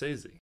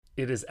Scorsese.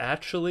 It is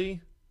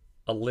actually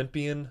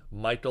Olympian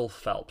Michael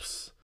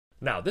Phelps.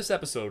 Now, this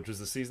episode, which is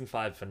the Season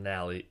 5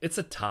 finale, it's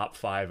a top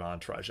 5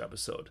 Entourage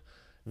episode.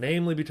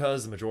 Namely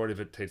because the majority of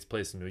it takes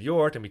place in New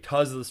York, and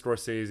because of the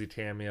Scorsese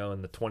cameo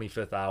in the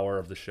 25th hour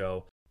of the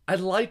show. I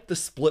like the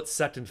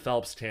split-second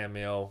Phelps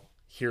cameo.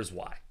 Here's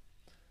why.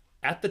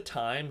 At the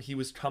time, he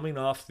was coming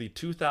off the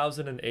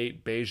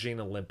 2008 Beijing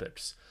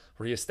Olympics,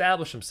 where he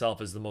established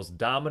himself as the most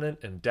dominant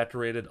and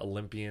decorated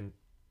Olympian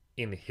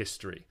in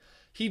history.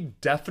 He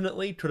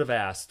definitely could have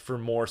asked for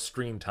more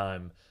screen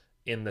time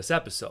in this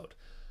episode,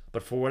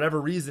 but for whatever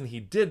reason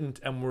he didn't,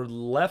 and we're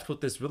left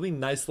with this really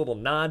nice little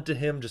nod to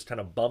him just kind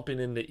of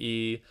bumping into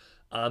E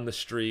on the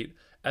street,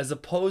 as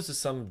opposed to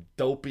some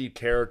dopey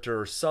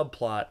character or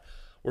subplot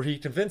where he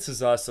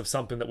convinces us of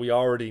something that we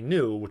already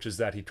knew, which is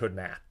that he couldn't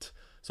act.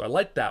 So I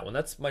like that one.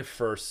 That's my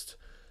first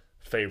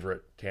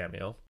favorite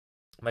cameo.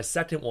 My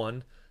second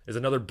one is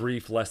another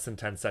brief, less than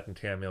 10-second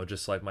cameo,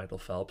 just like Michael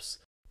Phelps.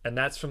 And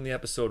that's from the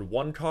episode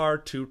 1 Car,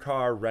 2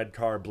 Car, Red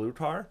Car, Blue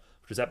Car,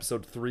 which is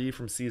episode 3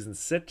 from season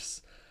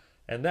 6.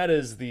 And that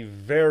is the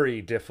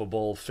very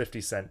diffable 50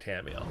 Cent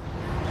cameo.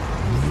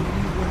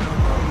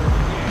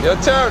 Yo,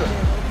 Turtle.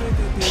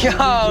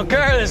 Yo,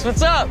 Curtis,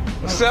 what's up?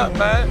 What's up,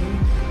 man?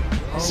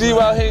 See you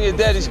out here in your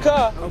daddy's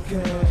car.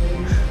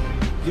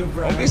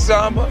 Don't be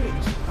somber.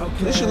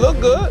 This should look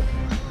good.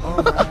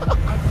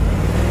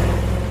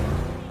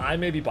 I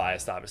may be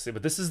biased, obviously,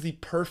 but this is the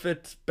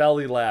perfect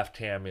belly laugh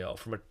cameo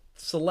from a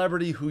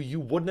celebrity who you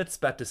wouldn't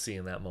expect to see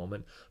in that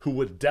moment, who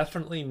would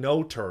definitely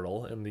know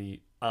Turtle in the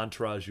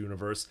Entourage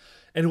universe,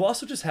 and who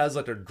also just has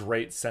like a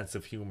great sense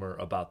of humor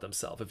about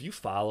themselves. If you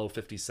follow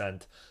 50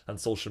 Cent on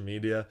social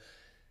media,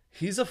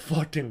 he's a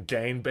fucking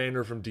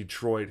gangbanger from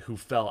Detroit who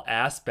fell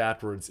ass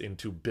backwards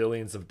into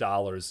billions of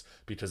dollars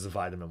because of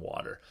vitamin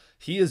water.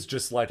 He is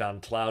just like on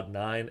cloud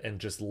 9 and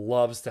just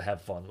loves to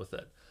have fun with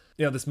it.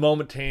 You know, this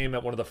moment came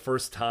at one of the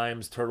first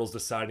times Turtle's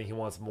deciding he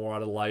wants more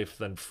out of life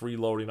than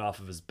freeloading off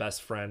of his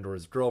best friend or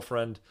his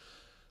girlfriend.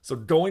 So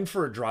going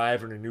for a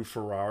drive in a new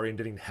Ferrari and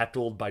getting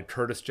heckled by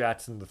Curtis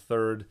Jackson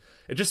III,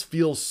 it just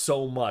feels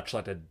so much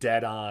like a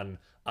dead-on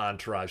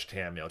Entourage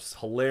cameo. It's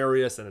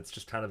hilarious, and it's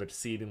just kind of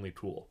exceedingly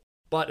cool.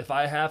 But if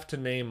I have to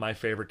name my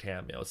favorite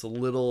cameo, it's a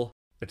little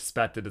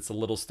expected, it's a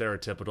little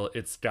stereotypical,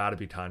 it's gotta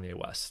be Kanye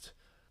West.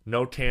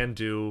 No Can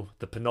Do,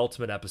 the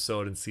penultimate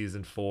episode in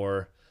season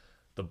 4.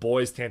 The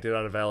boys can't get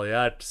out of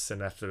LAX,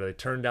 and after they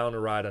turn down a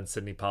ride on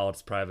Sidney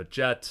Pollock's private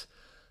jet,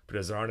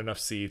 because there aren't enough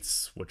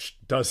seats, which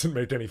doesn't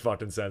make any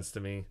fucking sense to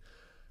me,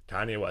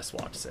 Kanye West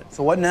walks in.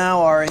 So what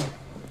now, Ari?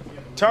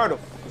 Turtle.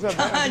 What's up,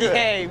 man?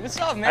 Kanye, what's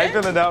up, man? How you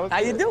feeling, dog? How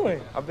you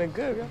doing? I've been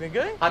good. You Been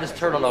good? How does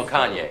Turtle know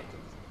Kanye?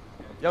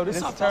 Yo, this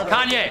is Turtle.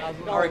 Kanye!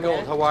 Ari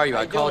Gold, how are you?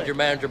 I called your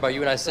manager about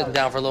you and I sitting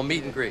down for a little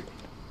meet and greet.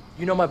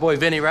 You know my boy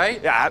Vinny,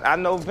 right? Yeah, I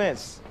know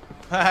Vince.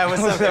 Hi,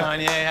 what's up,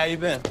 Kanye? How you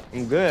been?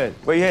 I'm good.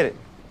 Where you headed?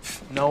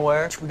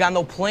 Nowhere. We got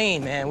no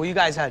plane, man. Where you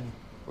guys heading?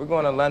 We're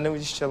going to London. We're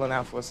just chilling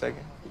out for a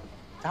second.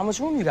 How much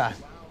room you got?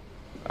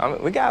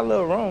 We got a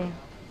little room.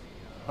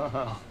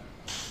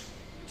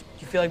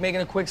 You feel like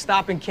making a quick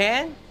stop in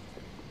Cannes?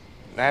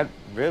 Not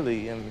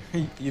really. I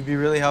mean, You'd be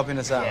really helping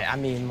us out. Yeah, I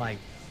mean, like,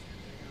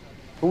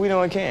 who we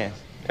doing Cannes?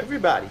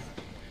 Everybody.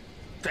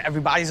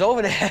 everybody's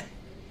over there.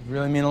 You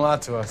really mean a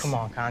lot to us. Come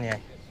on, Kanye.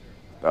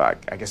 I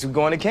guess we're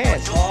going to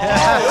Cannes.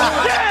 Kanye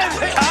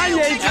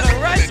to the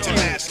rescue.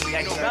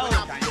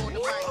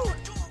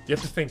 You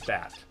have to think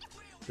back.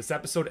 This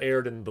episode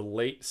aired in the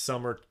late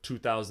summer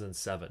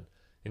 2007.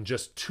 In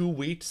just 2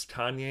 weeks,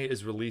 Kanye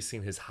is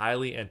releasing his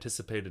highly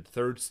anticipated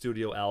third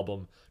studio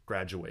album,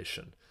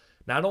 Graduation.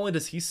 Not only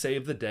does he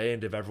save the day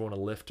and give everyone a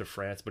lift to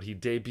France, but he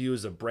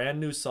debuts a brand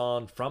new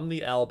song from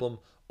the album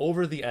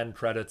over the end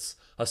credits,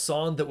 a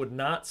song that would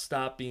not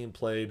stop being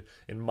played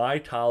in my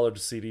college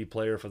CD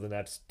player for the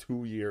next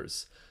 2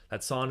 years.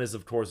 That song is,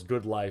 of course,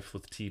 Good Life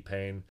with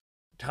T-Pain.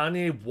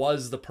 Kanye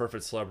was the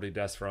perfect celebrity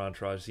guest for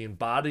Entourage. He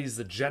embodies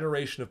the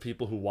generation of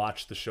people who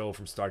watched the show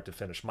from start to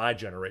finish, my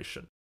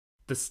generation.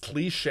 This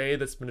cliche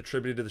that's been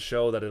attributed to the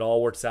show that it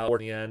all works out in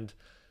the end,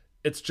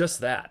 it's just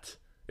that.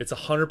 It's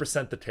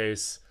 100% the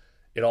case.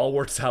 It all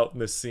works out in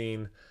this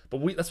scene.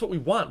 But that's what we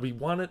want. We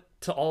want it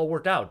to all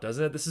work out,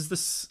 doesn't it? This is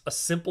a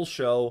simple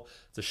show.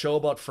 It's a show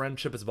about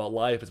friendship. It's about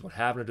life. It's about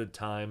having a good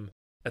time.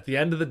 At the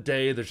end of the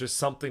day, there's just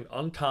something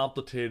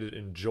uncomplicated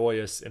and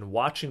joyous in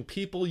watching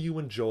people you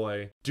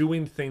enjoy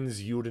doing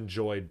things you'd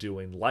enjoy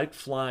doing, like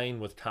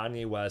flying with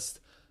Kanye West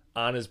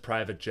on his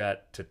private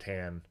jet to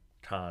Cannes,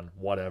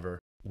 whatever.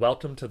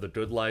 Welcome to the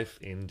good life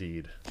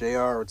indeed.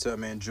 JR, what's up,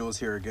 man? Jules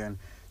here again.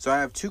 So I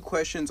have 2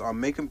 questions. I'll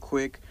make them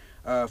quick.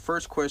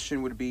 First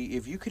question would be,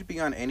 if you could be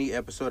on any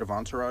episode of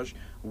Entourage,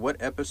 what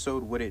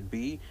episode would it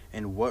be,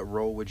 and what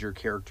role would your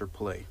character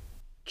play?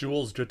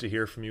 Jules, good to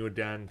hear from you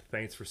again.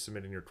 Thanks for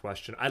submitting your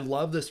question. I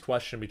love this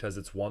question because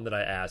it's one that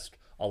I ask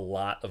a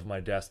lot of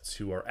my guests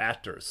who are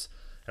actors.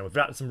 And we've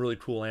gotten some really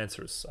cool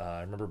answers.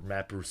 I remember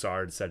Matt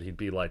Broussard said he'd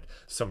be like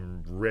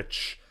some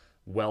rich,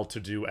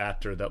 well-to-do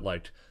actor that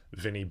like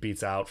Vinny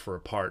beats out for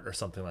a part or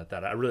something like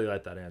that. I really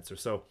like that answer.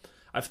 So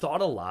I've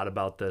thought a lot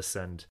about this,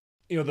 and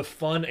the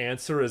fun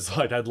answer is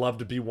like I'd love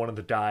to be one of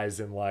the guys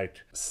in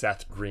like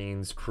Seth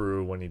Green's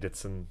crew when he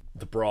gets in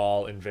the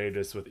brawl in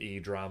Vegas with E,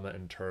 Drama,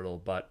 and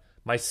Turtle. But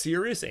my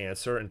serious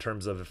answer, in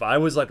terms of if I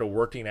was like a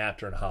working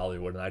actor in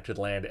Hollywood and I could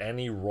land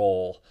any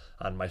role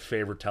on my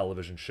favorite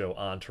television show,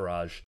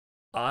 Entourage,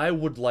 I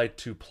would like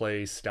to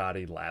play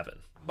Scotty Lavin.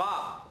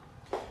 Bob,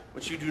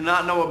 what you do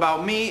not know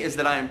about me is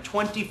that I am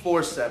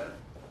 24/7.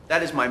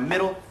 That is my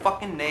middle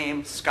fucking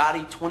name,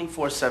 Scotty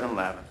 24/7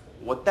 Lavin.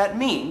 What that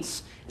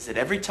means is that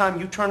every time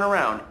you turn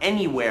around,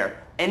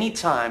 anywhere,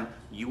 anytime,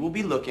 you will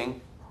be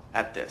looking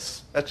at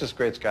this. That's just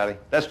great, Scotty.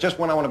 That's just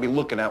what I want to be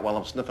looking at while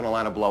I'm sniffing a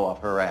line of blow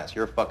off her ass.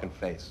 Your fucking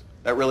face.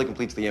 That really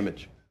completes the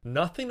image.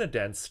 Nothing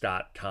against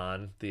Scott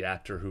Caan, the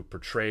actor who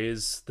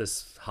portrays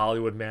this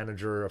Hollywood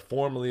manager,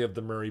 formerly of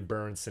the Murray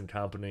Burnson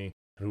Company,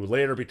 who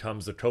later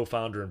becomes the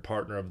co-founder and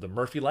partner of the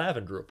Murphy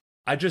Lavin Group.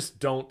 I just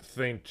don't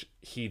think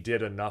he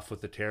did enough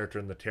with the character,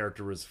 and the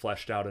character was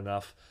fleshed out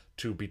enough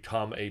to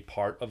become a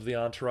part of the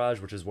entourage,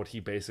 which is what he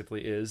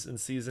basically is in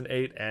season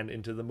 8 and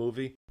into the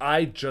movie.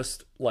 I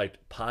just,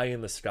 like pie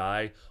in the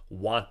sky,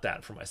 want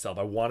that for myself.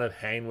 I want to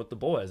hang with the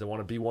boys. I want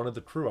to be one of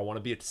the crew. I want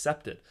to be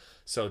accepted.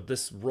 So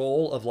this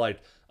role of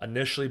like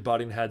initially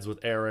butting heads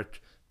with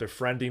Eric,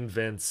 befriending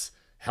Vince,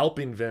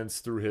 helping Vince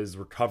through his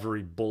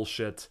recovery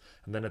bullshit,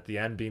 and then at the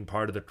end being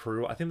part of the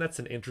crew, I think that's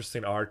an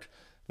interesting arc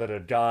that a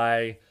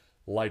guy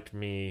like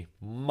me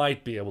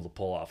might be able to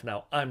pull off.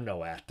 Now, I'm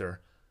no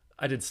actor.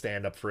 I did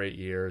stand-up for 8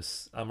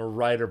 years. I'm a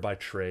writer by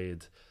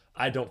trade.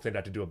 I don't think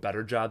I could do a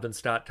better job than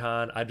Scott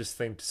Caan. I just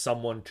think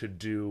someone could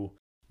do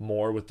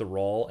more with the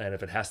role, and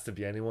if it has to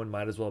be anyone,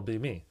 might as well be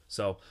me.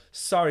 So,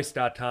 sorry,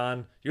 Scott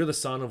Caan. You're the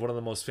son of one of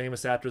the most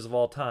famous actors of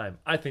all time.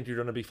 I think you're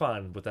going to be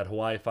fine with that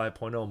Hawaii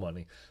 5.0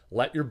 money.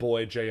 Let your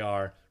boy,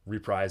 JR,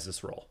 reprise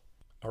this role.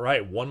 All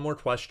right, one more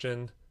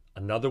question.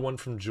 Another one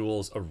from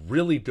Jules. A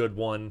really good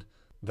one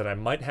that I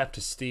might have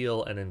to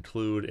steal and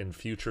include in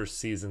future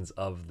seasons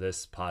of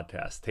this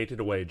podcast. Take it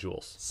away,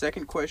 Jules.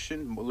 Second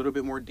question, a little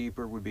bit more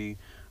deeper, would be,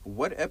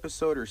 what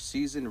episode or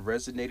season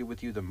resonated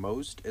with you the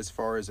most as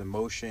far as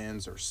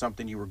emotions or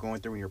something you were going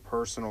through in your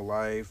personal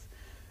life,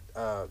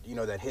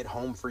 that hit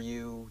home for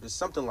you? Just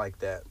something like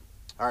that.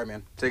 All right,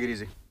 man. Take it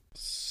easy.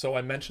 So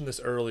I mentioned this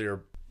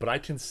earlier, but I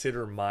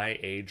consider my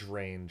age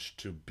range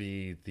to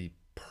be the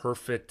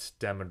perfect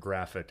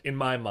demographic, in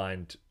my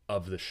mind,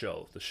 of the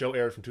show. The show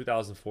aired from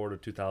 2004 to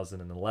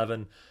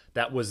 2011.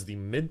 That was the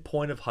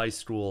midpoint of high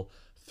school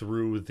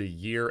through the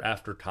year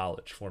after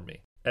college for me.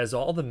 As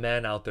all the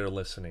men out there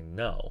listening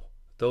know,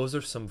 those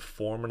are some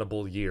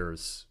formidable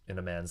years in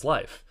a man's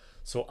life.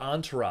 So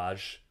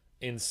Entourage,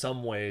 in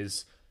some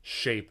ways,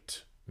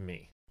 shaped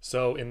me.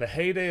 So in the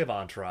heyday of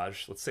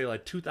Entourage, let's say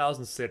like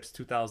 2006,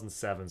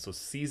 2007, so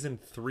season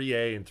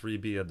 3A and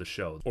 3B of the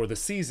show, or the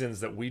seasons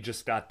that we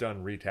just got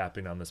done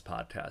recapping on this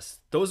podcast,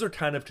 those are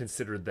kind of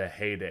considered the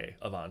heyday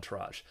of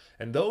Entourage.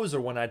 And those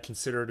are when I'd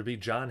consider to be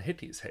John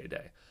Hickey's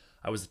heyday.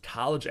 I was a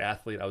college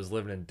athlete. I was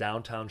living in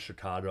downtown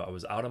Chicago. I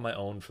was out on my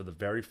own for the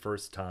very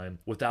first time,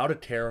 without a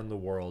care in the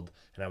world,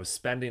 and I was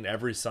spending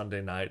every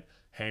Sunday night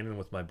hanging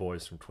with my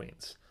boys from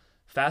Queens.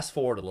 Fast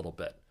forward a little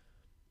bit.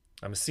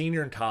 I'm a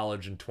senior in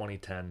college in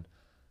 2010,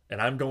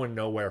 and I'm going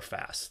nowhere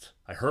fast.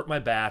 I hurt my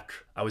back.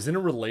 I was in a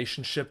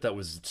relationship that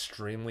was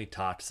extremely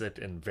toxic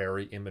and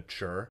very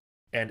immature.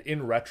 And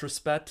in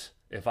retrospect,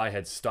 if I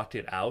had stuck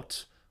it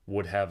out,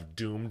 would have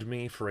doomed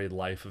me for a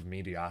life of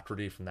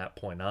mediocrity from that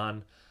point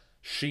on.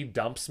 She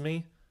dumps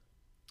me.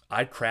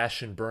 I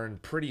crash and burn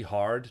pretty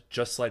hard,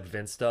 just like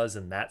Vince does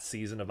in that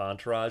season of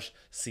Entourage,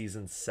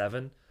 season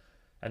 7.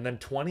 And then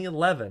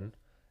 2011,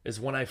 is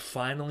when I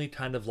finally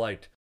kind of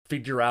like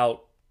figure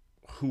out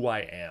who I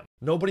am.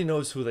 Nobody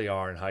knows who they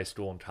are in high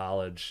school and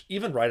college.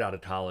 Even right out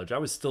of college, I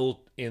was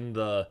still in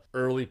the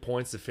early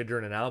points of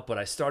figuring it out, but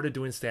I started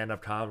doing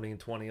stand-up comedy in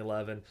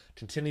 2011,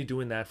 continued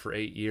doing that for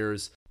 8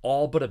 years,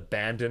 all but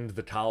abandoned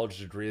the college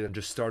degree and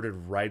just started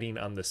writing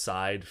on the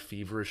side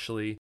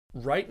feverishly.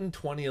 Right in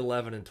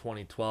 2011 and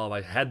 2012,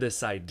 I had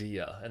this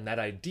idea, and that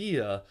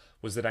idea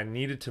was that I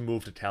needed to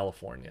move to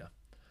California.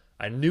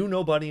 I knew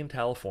nobody in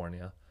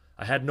California.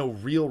 I had no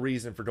real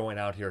reason for going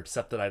out here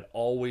except that I'd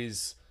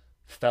always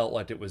felt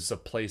like it was a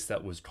place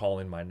that was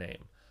calling my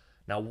name.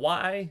 Now,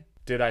 why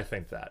did I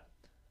think that?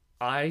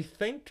 I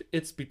think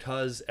it's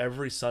because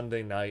every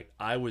Sunday night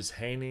I was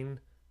hanging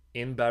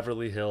in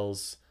Beverly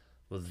Hills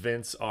with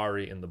Vince,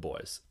 Ari, and the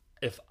boys.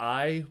 If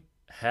I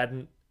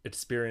hadn't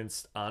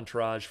experienced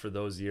Entourage for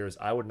those years,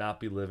 I would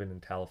not be living in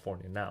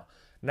California now.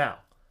 Now,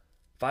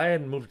 if I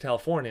hadn't moved to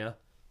California,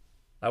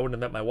 I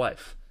wouldn't have met my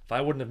wife. If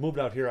I wouldn't have moved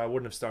out here, I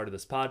wouldn't have started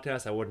this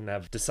podcast. I wouldn't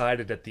have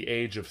decided at the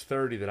age of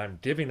 30 that I'm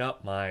giving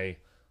up my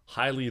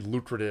highly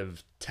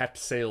lucrative tech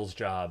sales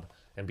job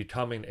and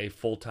becoming a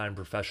full-time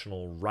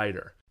professional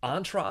writer.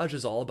 Entourage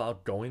is all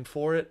about going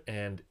for it,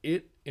 and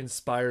it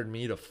inspired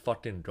me to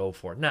fucking go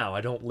for it. Now,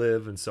 I don't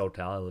live in SoCal.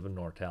 I live in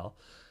NorCal.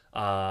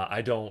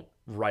 I don't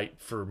write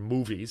for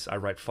movies. I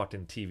write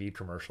fucking TV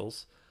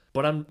commercials.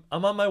 But I'm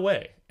on my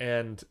way,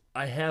 and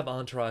I have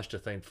Entourage to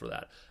thank for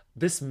that.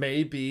 This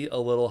may be a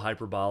little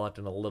hyperbolic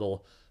and a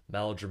little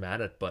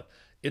melodramatic, but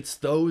it's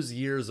those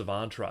years of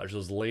Entourage,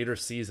 those later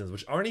seasons,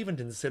 which aren't even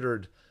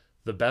considered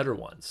the better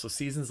ones. So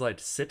seasons like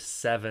 6,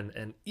 7,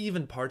 and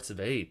even parts of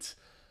 8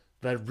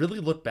 that I really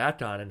look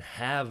back on and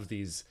have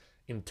these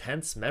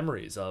intense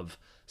memories of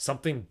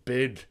something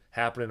big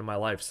happening in my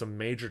life, some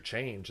major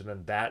change. And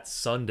then that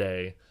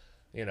Sunday,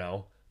 you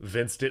know,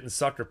 Vince getting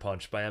sucker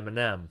punched by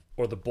Eminem,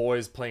 or the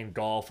boys playing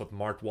golf with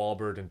Mark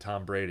Wahlberg and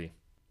Tom Brady.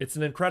 It's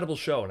an incredible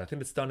show, and I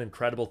think it's done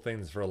incredible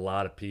things for a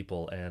lot of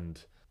people.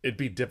 And it'd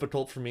be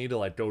difficult for me to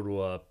like go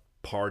to a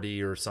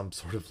party or some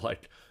sort of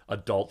like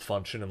adult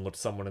function and look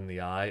someone in the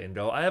eye and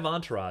go, I have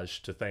Entourage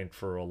to thank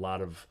for a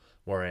lot of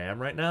where I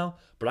am right now,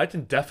 but I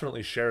can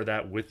definitely share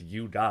that with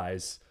you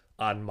guys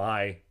on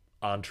my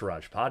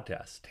Entourage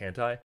podcast, can't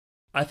I?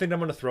 I think I'm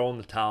going to throw in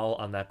the towel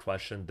on that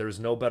question. There's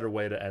no better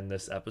way to end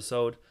this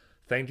episode.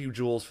 Thank you,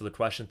 Jules, for the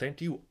question.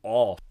 Thank you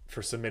all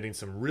for submitting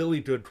some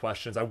really good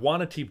questions. I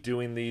want to keep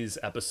doing these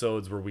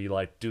episodes where we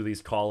like do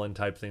these call-in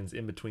type things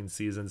in between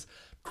seasons.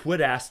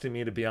 Quit asking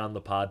me to be on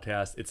the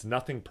podcast. It's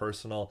nothing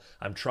personal.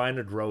 I'm trying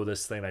to grow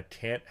this thing. I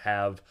can't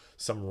have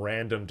some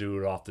random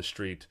dude off the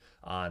street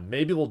on.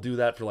 Maybe we'll do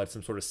that for like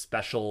some sort of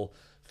special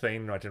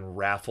thing where I can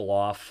raffle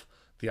off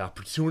the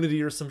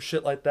opportunity or some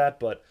shit like that.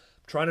 But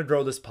I'm trying to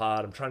grow this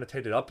pod. I'm trying to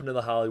take it up into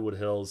the Hollywood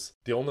Hills.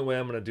 The only way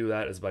I'm going to do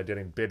that is by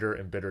getting bigger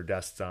and bigger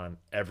guests on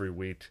every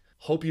week.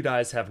 Hope you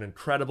guys have an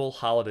incredible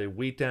holiday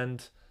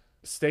weekend.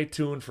 Stay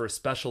tuned for a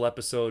special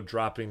episode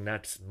dropping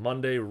next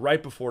Monday,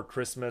 right before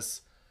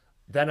Christmas.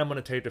 Then I'm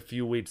going to take a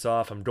few weeks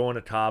off. I'm going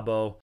to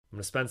Cabo. I'm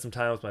going to spend some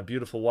time with my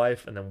beautiful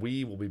wife, and then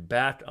we will be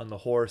back on the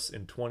horse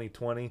in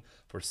 2020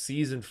 for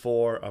season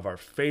 4 of our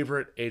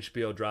favorite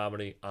HBO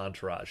dramedy,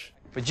 Entourage.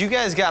 But you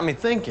guys got me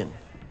thinking.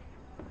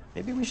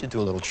 Maybe we should do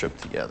a little trip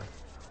together.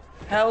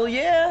 Hell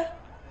yeah.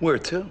 Where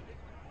to?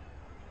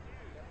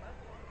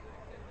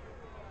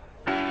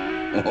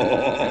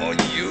 Oh,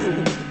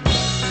 you.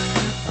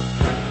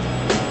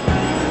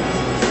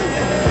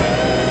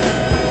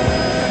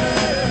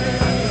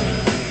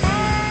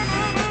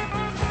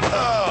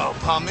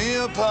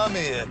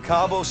 Palmyra.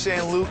 Cabo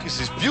San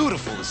Lucas is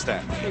beautiful this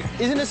time.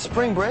 Isn't it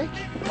spring break?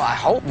 Well, I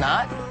hope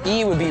not.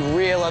 E would be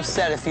real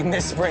upset if he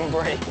missed spring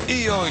break.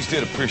 He always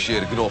did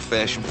appreciate a good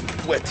old-fashioned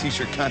wet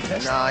t-shirt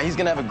contest. Nah, he's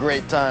gonna have a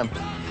great time.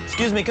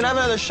 Excuse me, can I have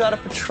another shot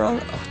of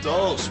Patron?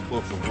 Dos,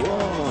 por favor.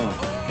 All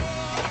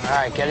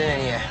right, get it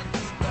in here.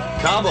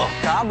 Cabo.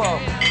 Cabo.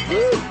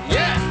 Woo,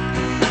 yeah.